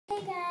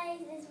Hey guys,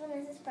 it's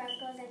Vanessa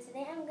Sparkles, and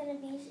today I'm going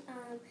to be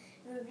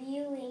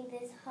reviewing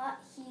this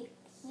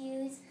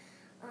huez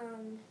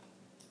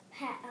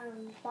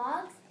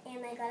box,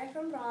 and I got it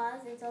from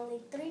Ross. It's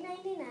only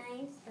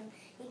 $3.99, so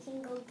you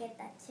can go get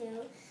that too.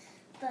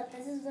 But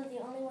this is the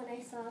only one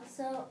I saw,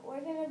 so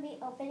we're going to be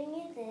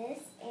opening this,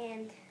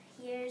 and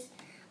here's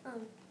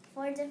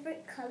 4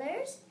 different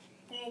colors,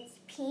 and it's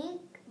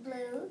pink,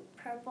 blue,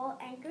 purple,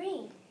 and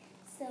green.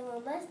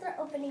 So let's start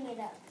opening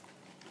it up.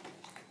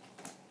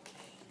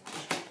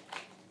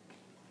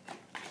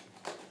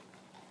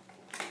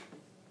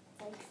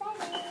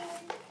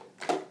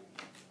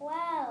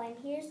 Wow, and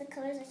here's the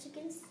colors that you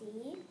can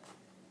see.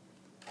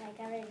 Like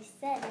I already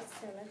said,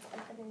 so let's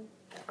open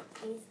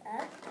this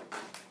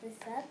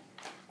up.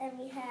 And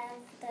we have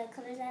the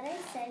colors that I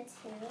said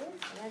too.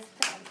 So let's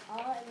put them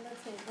all in the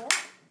table.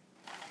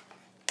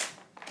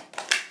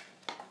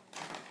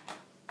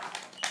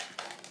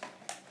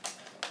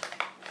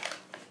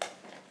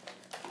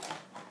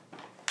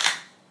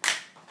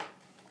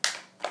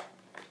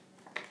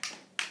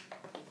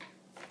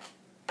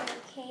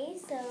 Okay,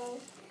 so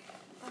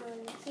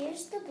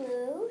here's the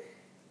blue.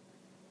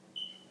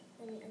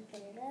 Let me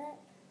open it up.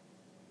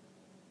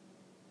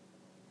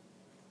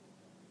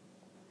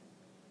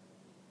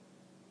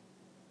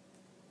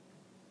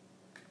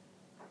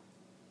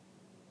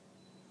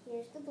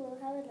 Here's the blue,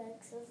 how it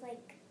looks. It's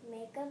like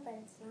makeup, but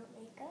it's not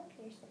makeup.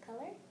 Here's the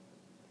color.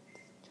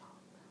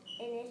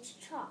 And it's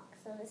chalk.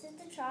 So this is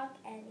the chalk,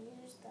 and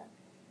here's the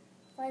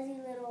fuzzy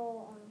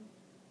little,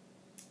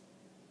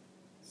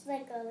 it's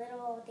like a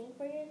little thing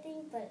for your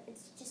thing, but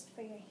it's just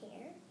for your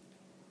hair.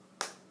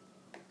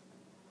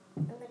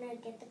 I'm going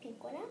to get the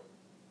pink one out.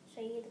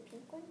 Show you the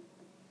pink one.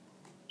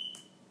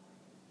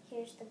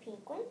 Here's the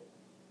pink one.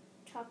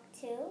 Chalk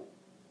 2.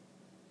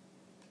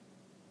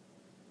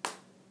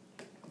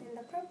 And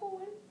the purple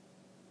one.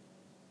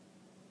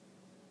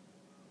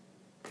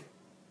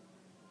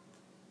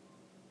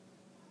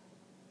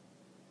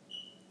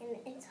 And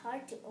it's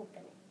hard to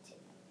open it too.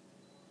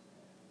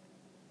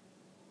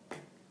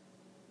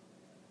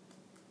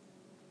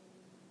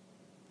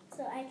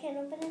 So I can't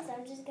open it, so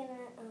I'm just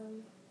gonna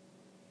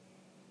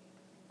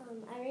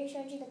I already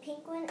showed you the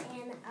pink one,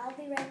 and I'll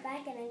be right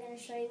back, and I'm gonna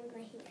show you with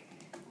my hair.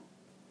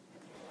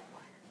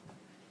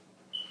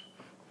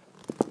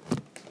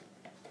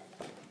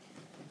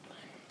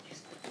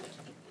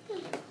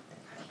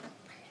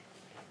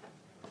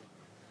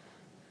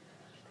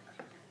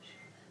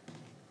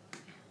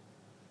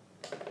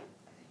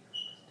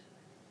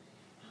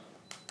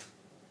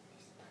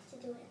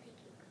 Do it.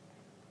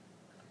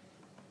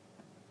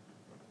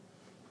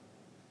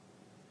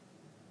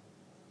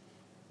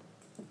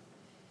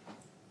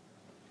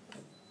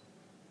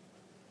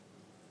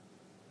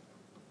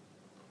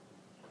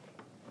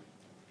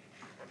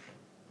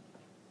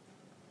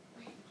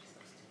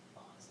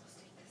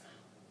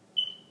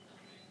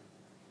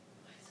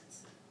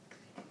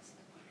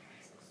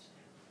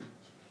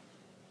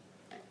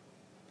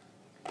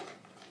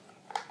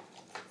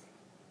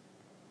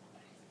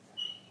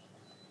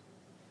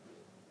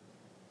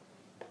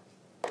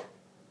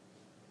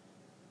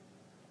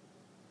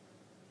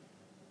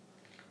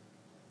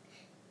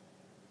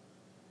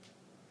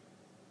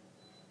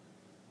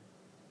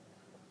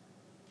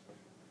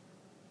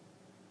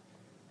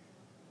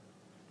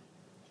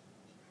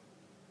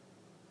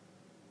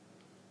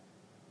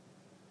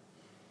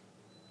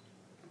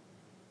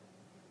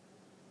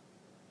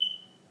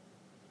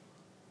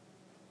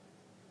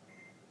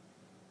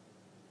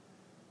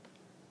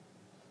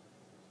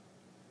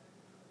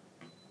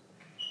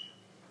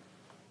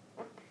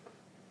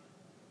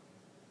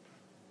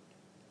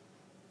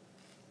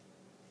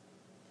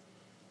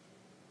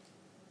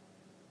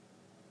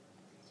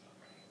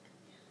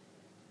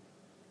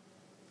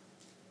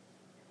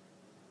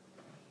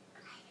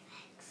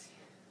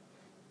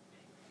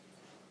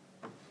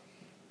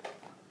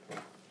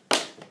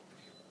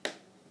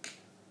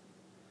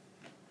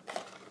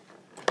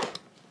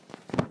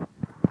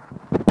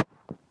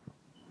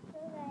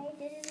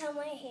 How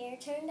my hair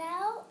turned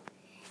out,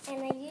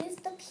 and I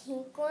used the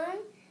pink one,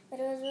 but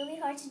it was really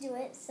hard to do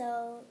it,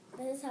 so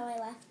this is how I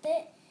left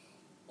it.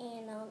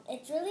 And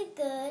it's really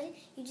good.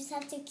 You just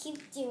have to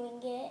keep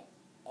doing it,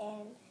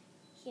 and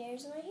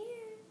here's my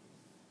hair.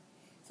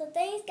 So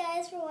thanks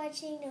guys for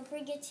watching. Don't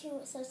forget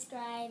to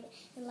subscribe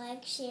and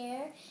like,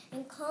 share,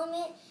 and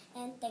comment,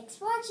 and thanks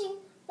for watching.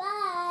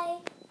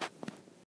 Bye!